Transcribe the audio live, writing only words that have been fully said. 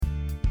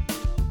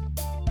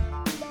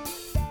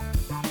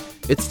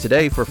It's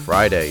today for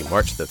Friday,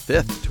 March the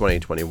 5th,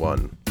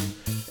 2021.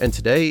 And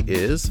today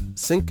is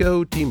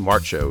Cinco de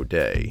Marzo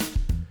Day,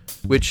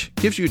 which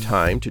gives you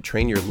time to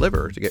train your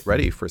liver to get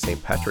ready for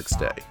St. Patrick's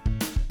Day.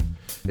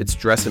 It's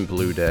Dress in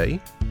Blue Day,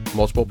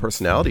 Multiple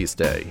Personalities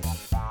Day,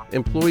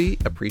 Employee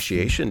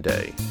Appreciation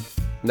Day,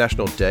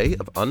 National Day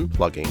of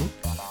Unplugging,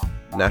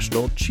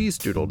 National Cheese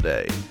Doodle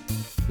Day,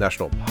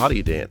 National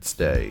Potty Dance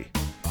Day,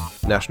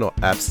 National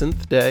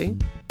Absinthe Day,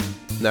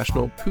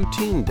 National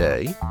Poutine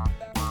Day,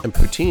 and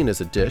poutine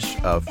is a dish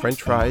of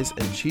french fries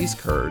and cheese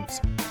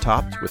curds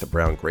topped with a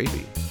brown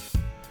gravy.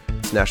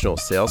 It's National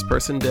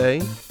Salesperson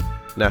Day,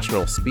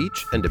 National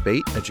Speech and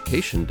Debate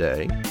Education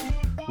Day,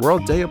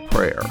 World Day of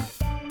Prayer,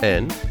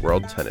 and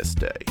World Tennis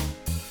Day.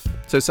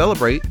 So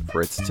celebrate,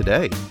 for it's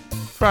today,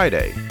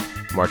 Friday,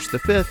 March the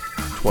 5th,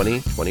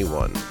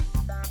 2021.